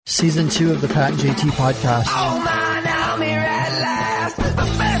Season 2 of the Pat and JT podcast. Oh man, I'm here at last. The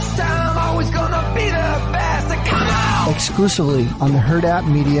best time, always gonna be the best. Come on! Exclusively on the Herd App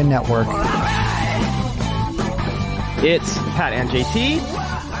Media Network. It's Pat and JT,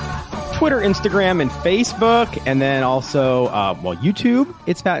 Twitter, Instagram, and Facebook, and then also, YouTube.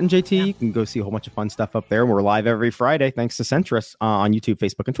 It's Pat and JT. Yeah. You can go see a whole bunch of fun stuff up there. We're live every Friday, thanks to Centris on YouTube,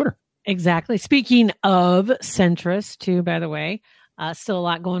 Facebook, and Twitter. Exactly. Speaking of Centris, too, by the way, still a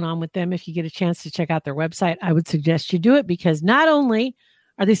lot going on with them. If you get a chance to check out their website, I would suggest you do it, because not only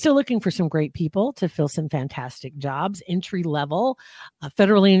are they still looking for some great people to fill some fantastic jobs, entry level,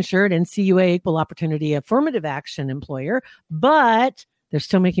 federally insured, NCUA, equal opportunity, affirmative action employer, but they're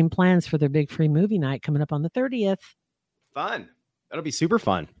still making plans for their big free movie night coming up on the 30th. Fun. That'll be super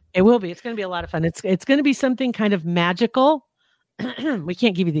fun. It will be. It's going to be a lot of fun. It's going to be something kind of magical. We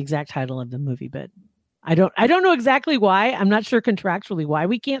can't give you the exact title of the movie, but I don't know exactly why. I'm not sure contractually why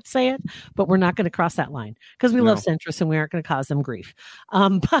we can't say it, but we're not going to cross that line because we love Centris and we aren't going to cause them grief.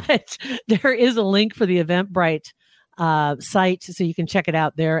 But there is a link for the Eventbrite site, so you can check it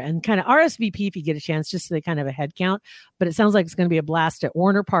out there and kind of RSVP if you get a chance, just so they kind of a head count. But it sounds like it's going to be a blast at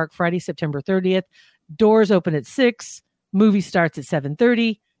Warner Park Friday, September 30th. Doors open at 6. Movie starts at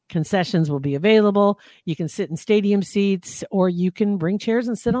 7:30. Concessions will be available. You can sit in stadium seats, or you can bring chairs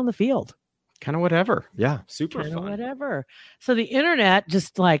and sit on the field. Kind of whatever. Yeah. Super kind of fun. Whatever. So the internet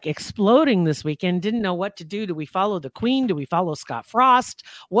just like exploding this weekend. Didn't know what to do. Do we follow the Queen? Do we follow Scott Frost?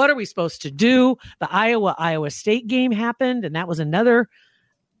 What are we supposed to do? The Iowa State game happened, and that was another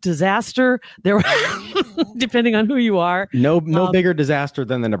disaster. There were, depending on who you are. No bigger disaster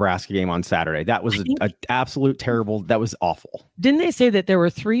than the Nebraska game on Saturday. That was an absolute terrible. That was awful. Didn't they say that there were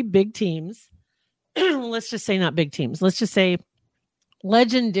 3 big teams? Let's just say not big teams. Let's just say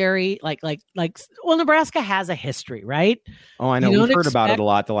legendary, well, Nebraska has a history, right? Oh, I know. We've heard about it a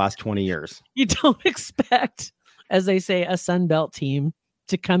lot the last 20 years. You don't expect, as they say, a Sun Belt team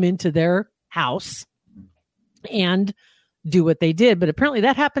to come into their house and do what they did. But apparently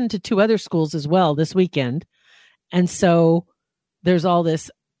that happened to 2 other schools as well this weekend. And so there's all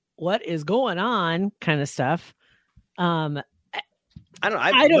this, what is going on kind of stuff.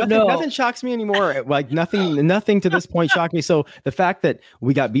 I don't know. Nothing shocks me anymore. Like nothing to this point shocked me. So the fact that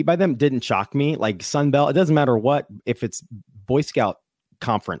we got beat by them didn't shock me. Like Sun Belt, it doesn't matter what, if it's Boy Scout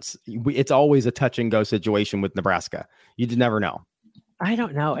conference, it's always a touch and go situation with Nebraska. You just never know. I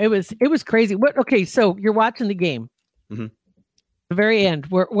don't know. It was crazy. Okay, so you're watching the game. Mm-hmm. The very end.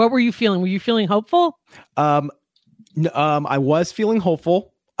 What were you feeling? Were you feeling hopeful? I was feeling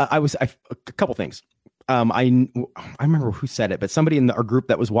hopeful. A couple things. I remember who said it, but somebody in our group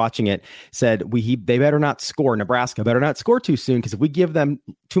that was watching it said they better not score. Nebraska better not score too soon, because if we give them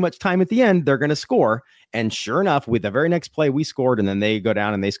too much time at the end, they're going to score. And sure enough, with the very next play, we scored, and then they go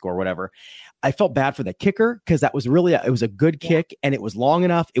down and they score whatever. I felt bad for the kicker, because that was really it was a good kick, and it was long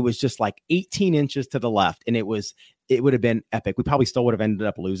enough. It was just like 18 inches to the left, and it would have been epic. We probably still would have ended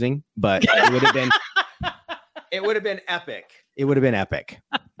up losing, but it would have been epic. It would have been epic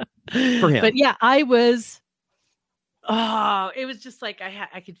for him. But yeah, it was just like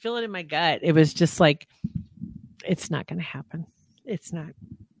I could feel it in my gut. It was just like, it's not going to happen. It's not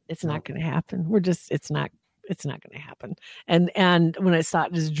going to happen. It's not going to happen. And when I saw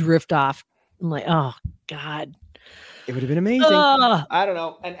it just drift off, I'm like, oh God, it would have been amazing. I don't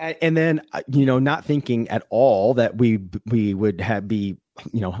know. And then, not thinking at all that we would be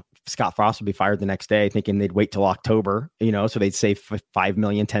Scott Frost would be fired the next day, thinking they'd wait till October, so they'd save 5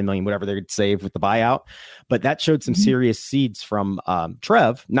 million, 10 million, whatever they'd save with the buyout. But that showed some serious seeds from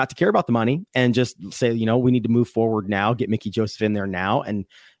Trev not to care about the money and just say, we need to move forward now, get Mickey Joseph in there now and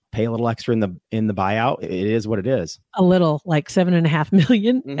pay a little extra in the buyout. It is what it is. A little, like $7.5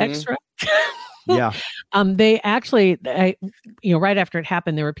 million extra. Yeah. They actually, right after it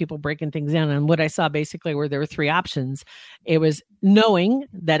happened, there were people breaking things down. And what I saw basically were there were 3 options. It was knowing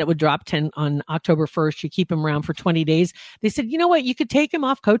that it would drop 10 on October 1st. You keep him around for 20 days. They said, you know what? You could take him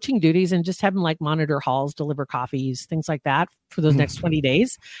off coaching duties and just have him like monitor halls, deliver coffees, things like that for those next 20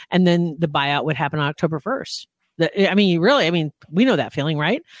 days. And then the buyout would happen on October 1st. We know that feeling,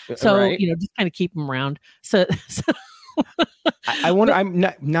 right? So, right. Just kind of keep him around. So I wonder, I'm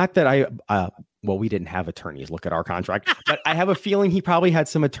not that we didn't have attorneys look at our contract, but I have a feeling he probably had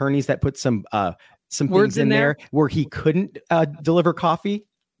some attorneys that put some things in there where he couldn't deliver coffee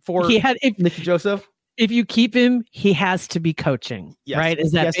for Mickey Joseph. If you keep him, he has to be coaching, yes. Right?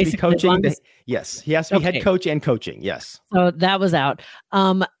 Is that basically coaching? Yes, he has to be head coach and coaching. Yes. So that was out.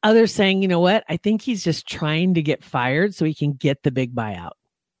 Others saying, you know what? I think he's just trying to get fired so he can get the big buyout.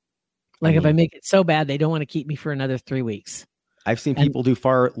 Like if I make it so bad, they don't want to keep me for another 3 weeks. I've seen And- people do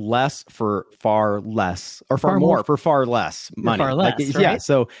far less for far less, or far Far more more. for far less money. far less, Yeah. right?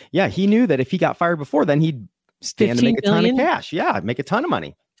 So yeah, he knew that if he got fired before, then he'd stand to make a 15 ton of million? cash. Yeah, make a ton of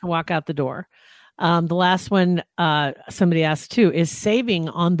money. to walk out the door. The last one, somebody asked too, is saving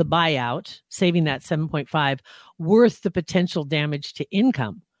on the buyout, saving that 7.5 worth the potential damage to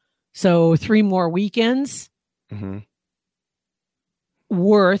income? So 3 more weekends Mm-hmm.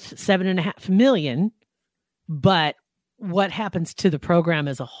 worth $7.5 million, but what happens to the program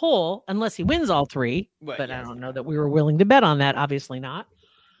as a whole, unless he wins all 3, but I don't know that we were willing to bet on that. Obviously not.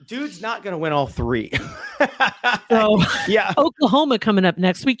 Dude's not going to win all 3. So yeah. Oklahoma coming up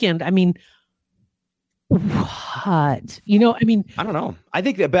next weekend. I mean, what? I don't know. I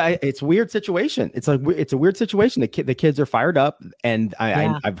think that, but it's a weird situation. It's a weird situation. The kids are fired up, and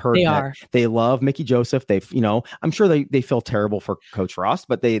I've heard they that are. they love Mickey Joseph. I'm sure they feel terrible for Coach Frost,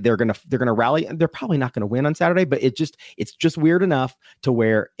 but they're gonna rally. They're probably not gonna win on Saturday, but it's just weird enough to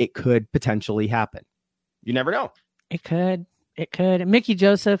where it could potentially happen. You never know. It could. And Mickey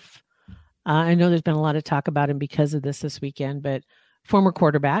Joseph, I know there's been a lot of talk about him because of this weekend, but former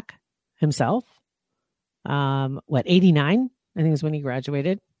quarterback himself. 89, I think is when he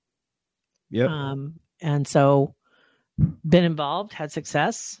graduated. Yeah. And so been involved, had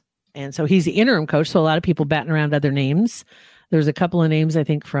success. And so he's the interim coach. So a lot of people batting around other names. There's a couple of names, I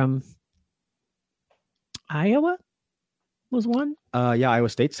think, from Iowa was one. Iowa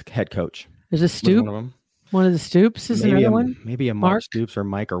State's head coach. There's a was Stoop. one of them. One of the Stoops is Maybe another one. Maybe a Mark Mark Stoops or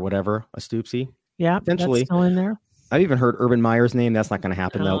Mike or whatever, a Stoopsy. Yeah, Potentially. that's still in there. I've even heard Urban Meyer's name. That's not going to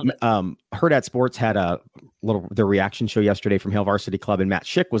happen though. Herd at Sports had their reaction show yesterday from Hale Varsity Club, and Matt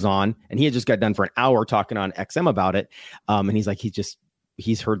Schick was on, and he had just got done for an hour talking on XM about it. And he's like,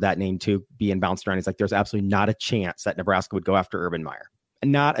 he's heard that name too being bounced around. He's like, there's absolutely not a chance that Nebraska would go after Urban Meyer.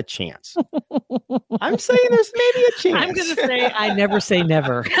 Not a chance. I'm saying there's maybe a chance. I'm going to say I never say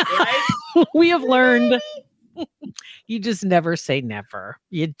never. We have learned you just never say never.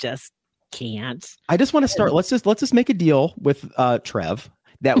 You just can't. I just want to start. Let's just make a deal with Trev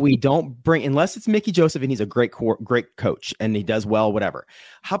that we don't bring, unless it's Mickey Joseph and he's a great coach and he does well, whatever.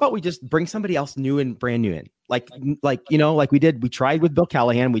 How about we just bring somebody else new and brand new in? Like we tried with Bill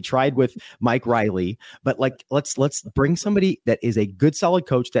Callahan, we tried with Mike Riley, but let's bring somebody that is a good, solid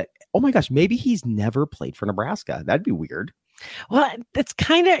coach that, oh my gosh, maybe he's never played for Nebraska. That'd be weird. Well, it's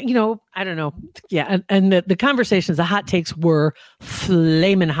kind of, I don't know. Yeah. And the conversations, the hot takes were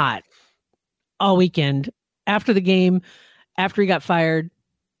flaming hot all weekend after the game, after he got fired,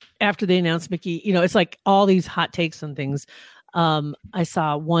 after they announced Mickey, it's like all these hot takes and things. I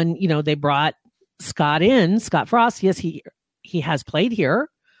saw one, they brought Scott Frost. Yes, he has played here,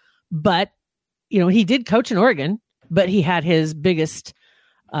 but he did coach in Oregon, but he had his biggest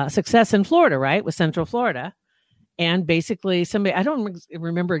success in Florida, right? With Central Florida. And basically somebody, I don't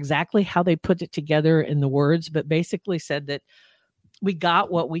remember exactly how they put it together in the words, but basically said that we got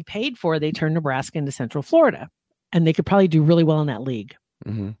what we paid for. They turned Nebraska into Central Florida, and they could probably do really well in that league.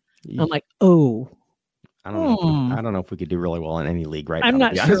 Mm-hmm. I'm like, oh, I don't know if we could do really well in any league right now. I'm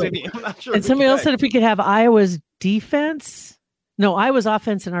not sure. And somebody else said if we could have Iowa's offense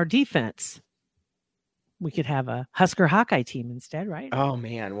and our defense, we could have a Husker Hawkeye team instead, right? Oh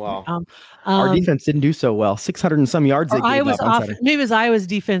man, well, our defense didn't do so well. 600 and some yards. Maybe it was Iowa's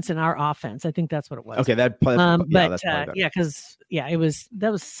defense and our offense. I think that's what it was. Okay, that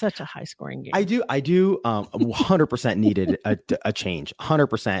that was such a high scoring game. I do 100% needed a change,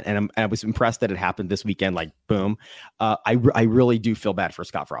 100%, and I was impressed that it happened this weekend. Like boom, I really do feel bad for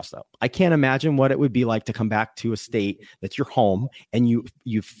Scott Frost though. I can't imagine what it would be like to come back to a state that's your home and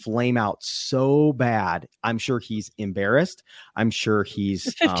you flame out so bad. I'm sure he's embarrassed. I'm sure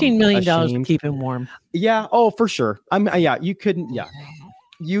he's $15 million to keep him warm. Yeah. Oh, for sure. You couldn't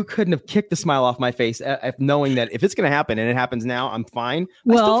have kicked the smile off my face knowing that if it's going to happen and it happens now, I'm fine.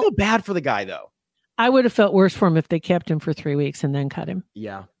 I still feel bad for the guy though. I would have felt worse for him if they kept him for 3 weeks and then cut him.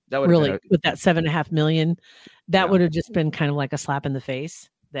 Yeah. That would really with that $7.5 million, that would have just been kind of like a slap in the face.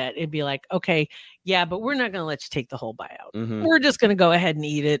 That it'd be like, okay, yeah, but we're not going to let you take the whole buyout. Mm-hmm. We're just going to go ahead and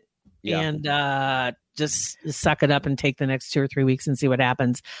eat it and just suck it up and take the next 2 or 3 weeks and see what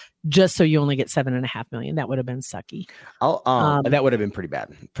happens. Just so you only get $7.5 million. That would have been sucky. That would have been pretty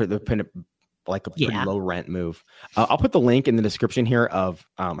bad for the like a pretty low rent move. I'll put the link in the description here of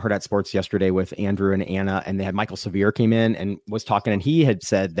Herd at Sports yesterday with Andrew and Anna, and they had Michael Severe came in and was talking, and he had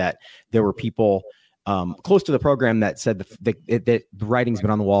said that there were people close to the program that said that the writing's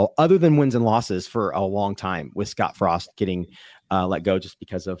been on the wall other than wins and losses for a long time with Scott Frost getting let go just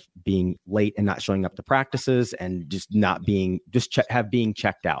because of being late and not showing up to practices and just not being being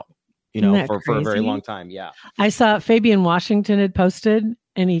checked out. you know, Isn't that for a very crazy? long time. Yeah. I saw Fabian Washington had posted,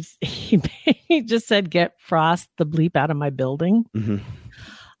 and he just said, "Get Frost the bleep out of my building." Mm-hmm.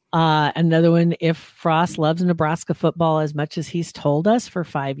 Another one, if Frost loves Nebraska football as much as he's told us for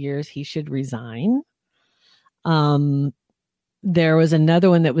 5 years, he should resign. There was another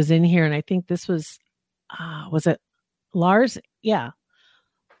one that was in here, and I think this was it Lars? Yeah.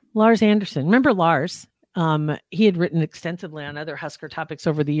 Lars Anderson. Remember Lars? He had written extensively on other Husker topics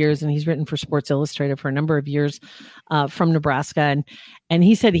over the years, and he's written for Sports Illustrated for a number of years from Nebraska. And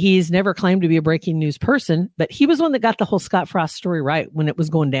he said he's never claimed to be a breaking news person, but he was one that got the whole Scott Frost story right when it was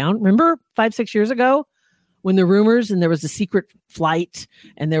going down. Remember 5-6 years ago when the rumors and there was a secret flight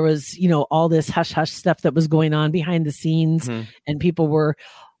and there was, you know, all this hush hush stuff that was going on behind the scenes, and people were,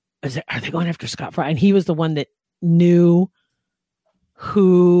 are they going after Scott Frost? And he was the one that knew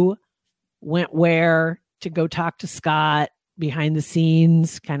who went where to go talk to Scott behind the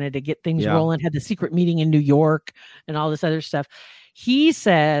scenes, kind of to get things rolling, had the secret meeting in New York and all this other stuff. He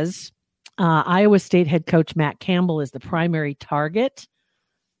says Iowa State head coach Matt Campbell is the primary target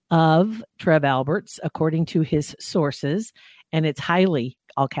of Trev Alberts, according to his sources. And it's highly,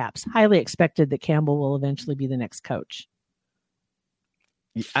 all caps, highly expected that Campbell will eventually be the next coach.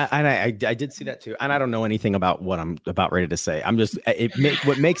 I did see that too, and I don't know anything about what I'm about ready to say. I'm just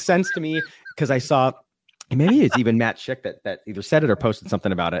what makes sense to me because I saw, maybe it's even Matt Schick that either said it or posted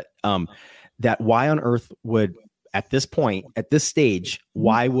something about it. That why on earth would at this point, at this stage,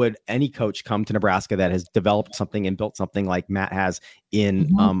 why would any coach come to Nebraska that has developed something and built something like Matt has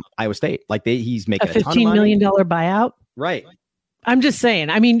in Iowa State? Like he's making a $15 million buyout, right? I'm just saying.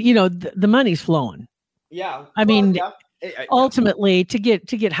 I mean, you know, the money's flowing. Yeah, I mean. Ultimately, to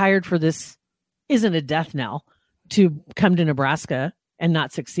get hired for this isn't a death knell to come to Nebraska and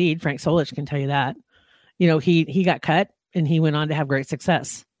not succeed. Frank Solich can tell you that. You know, he got cut and he went on to have great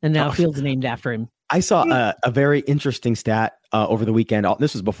success, and now Field's named after him. I saw a very interesting stat over the weekend.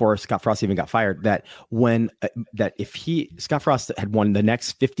 This was before Scott Frost even got fired. That when Scott Frost had won the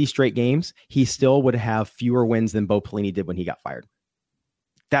next 50 straight games, he still would have fewer wins than Bo Pelini did when he got fired.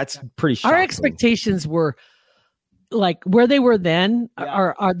 That's pretty shocking. Our expectations were like where they were then.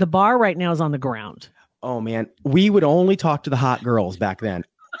 Are the bar right now is on the ground. Oh man, we would only talk to the hot girls back then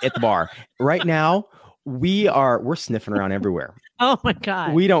at the bar. Right now, we're sniffing around everywhere. Oh my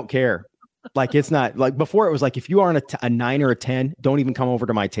God, we don't care. Like it's not like before. It was like if you aren't a 9 or a 10, don't even come over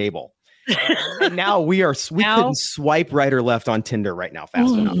to my table. And now we couldn't swipe right or left on Tinder right now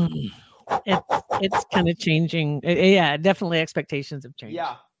fast enough. It's kind of changing. Yeah, definitely expectations have changed.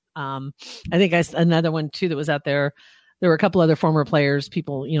 Yeah. I think another one too that was out there. There were a couple other former players,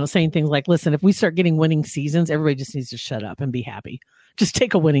 people, you know, saying things like, "Listen, if we start getting winning seasons, everybody just needs to shut up and be happy. Just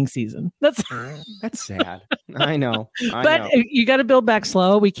take a winning season." That's sad. I know. But you got to build back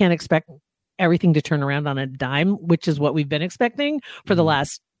slow. We can't expect everything to turn around on a dime, which is what we've been expecting for the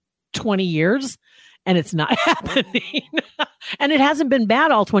last 20 years, and it's not happening. And it hasn't been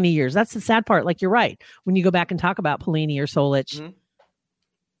bad all 20 years. That's the sad part. Like you're right. When you go back and talk about Pelini or Solich.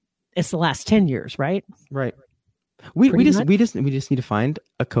 It's the last 10 years, right? Right. We just need to find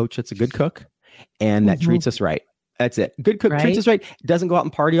a coach that's a good cook and that treats us right. That's it. Good cook treats us right. Doesn't go out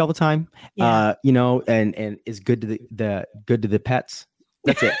and party all the time. Yeah. You know, and is good to the pets.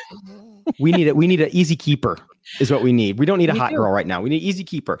 That's it. We need an easy keeper is what we need. We don't need a hot girl right now. We need an easy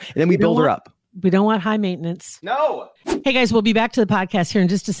keeper. And then we build her up. We don't want high maintenance. No. Hey guys, we'll be back to the podcast here in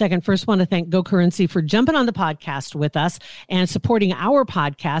just a second. First, want to thank Go Currency for jumping on the podcast with us and supporting our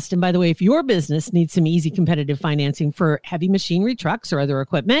podcast. And by the way, if your business needs some easy competitive financing for heavy machinery, trucks, or other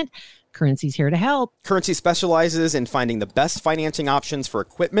equipment, Currency's here to help. Currency specializes in finding the best financing options for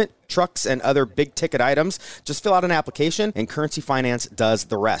equipment, trucks, and other big-ticket items. Just fill out an application, and Currency Finance does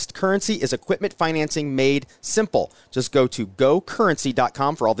the rest. Currency is equipment financing made simple. Just go to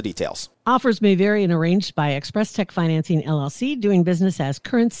gocurrency.com for all the details. Offers may vary and arranged by Express Tech Financing, LLC, doing business as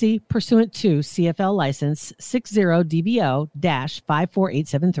Currency, pursuant to CFL license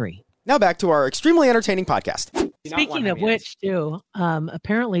 60DBO-54873. Now back to our extremely entertaining podcast. Speaking of which, too,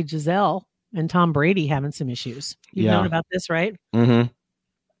 apparently Giselle and Tom Brady having some issues. You've known about this, right? Mm-hmm.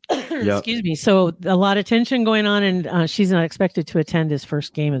 Excuse me. So a lot of tension going on, and she's not expected to attend his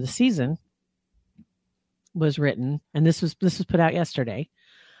first game of the season. Was written, and this was put out yesterday.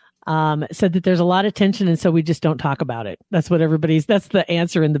 Said that there's a lot of tension, and so we just don't talk about it. That's what that's the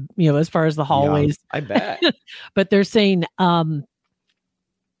answer in the, you know, as far as the hallways. Yeah, I bet. But they're saying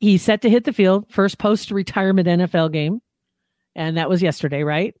he's set to hit the field, first post-retirement NFL game. And that was yesterday,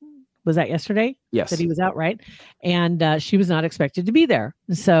 right? Was that yesterday? Yes. That he was out, right? And she was not expected to be there.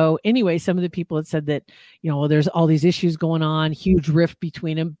 So anyway, some of the people had said that, well, there's all these issues going on, huge rift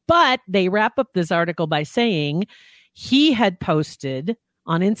between them. But they wrap up this article by saying he had posted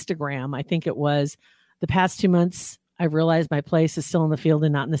on Instagram, I think it was, the past 2 months, I've realized my place is still in the field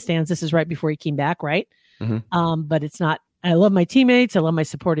and not in the stands. This is right before he came back, right? Mm-hmm. But it's not. I love my teammates. I love my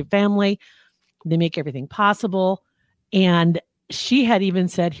supportive family. They make everything possible. And she had even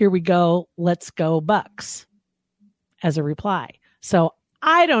said, here we go. Let's go Bucks as a reply. So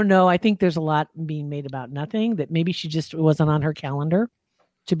I don't know. I think there's a lot being made about nothing, that maybe she just wasn't on her calendar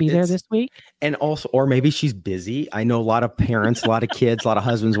to be there this week. And also, or maybe she's busy. I know a lot of parents, a lot of kids, a lot of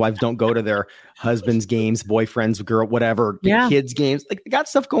husbands, wives don't go to their husbands' games, boyfriends, girl, whatever, kids' games. Like, they got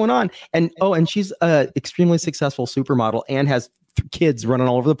stuff going on. And she's a extremely successful supermodel and has kids running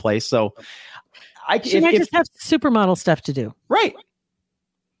all over the place. So she might just have supermodel stuff to do. Right.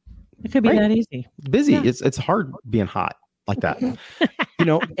 It could be that easy. Busy. Yeah. It's hard being hot like that, and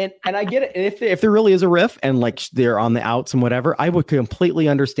I get it. If there really is a riff and like they're on the outs and whatever, I would completely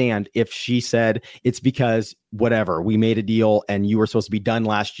understand if she said it's because whatever, we made a deal and you were supposed to be done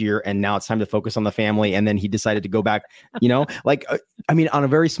last year and now it's time to focus on the family. And then he decided to go back, like, I mean, on a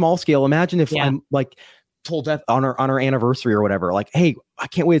very small scale, imagine if I'm like told Beth on our anniversary or whatever, like, hey, I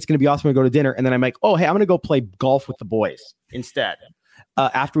can't wait. It's going to be awesome to go to dinner. And then I'm like, oh, hey, I'm going to go play golf with the boys instead.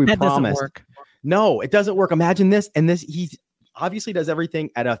 After we promised. Doesn't work. No, it doesn't work. Imagine this. And this, he obviously does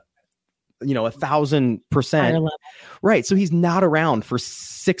everything at 1,000%. Right. So he's not around for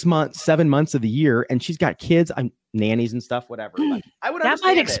 6 months, 7 months of the year. And she's got kids, nannies and stuff, whatever. But I would that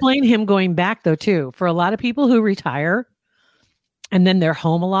might explain him going back though, too. For a lot of people who retire and then they're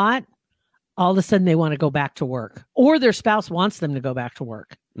home a lot, all of a sudden they want to go back to work, or their spouse wants them to go back to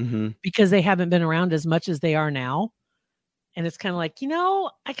work because they haven't been around as much as they are now. And it's kind of like,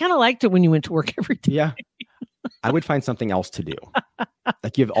 I kind of liked it when you went to work every day. Yeah. I would find something else to do.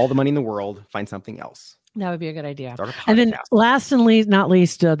 Like, you have all the money in the world, find something else. That would be a good idea. Start a podcast. And then last and not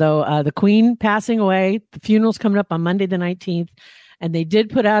least, though, the Queen passing away, the funeral's coming up on Monday, the 19th. And they did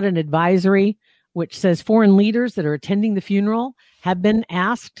put out an advisory, which says foreign leaders that are attending the funeral have been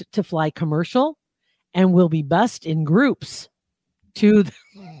asked to fly commercial and will be bused in groups to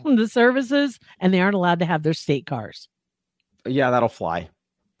the services. And they aren't allowed to have their state cars. Yeah, that'll fly.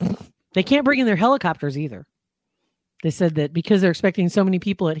 They can't bring in their helicopters either. They said that because they're expecting so many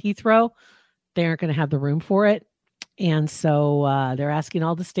people at Heathrow, they aren't going to have the room for it. And so they're asking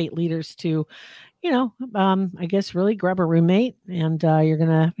all the state leaders to, I guess really grab a roommate and you're going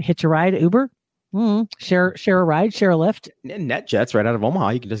to hitch a ride, Uber, share a ride, share a lift. NetJets right out of Omaha.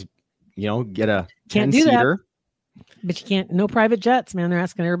 You can just, get a can't 10-seater. Do that. But you can't, no private jets, man. They're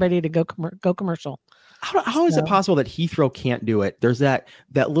asking everybody to go commercial. How is it possible that Heathrow can't do it? There's that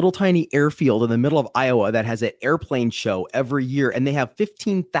little tiny airfield in the middle of Iowa that has an airplane show every year, and they have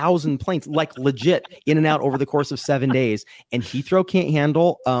 15,000 planes, like legit, in and out over the course of 7 days. And Heathrow can't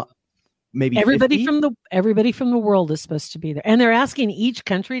handle maybe everybody 50? from the world is supposed to be there, and they're asking each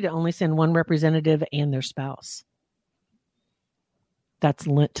country to only send one representative and their spouse. That's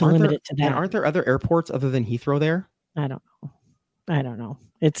limit it to that. And aren't there other airports other than Heathrow there? I don't know.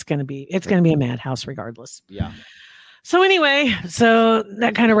 It's gonna be a madhouse regardless. Yeah. So anyway,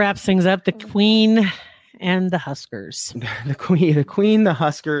 that kind of wraps things up. The Queen and the Huskers. The Queen, the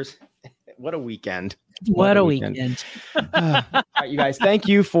Huskers. What a weekend. What a weekend. All right, you guys, thank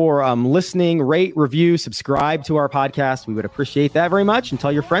you for listening. Rate, review, subscribe to our podcast. We would appreciate that very much. And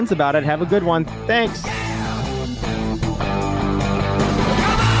tell your friends about it. Have a good one. Thanks. Pat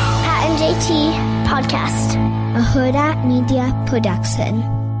and JT Podcast, a Hurrdat Media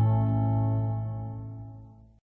Production.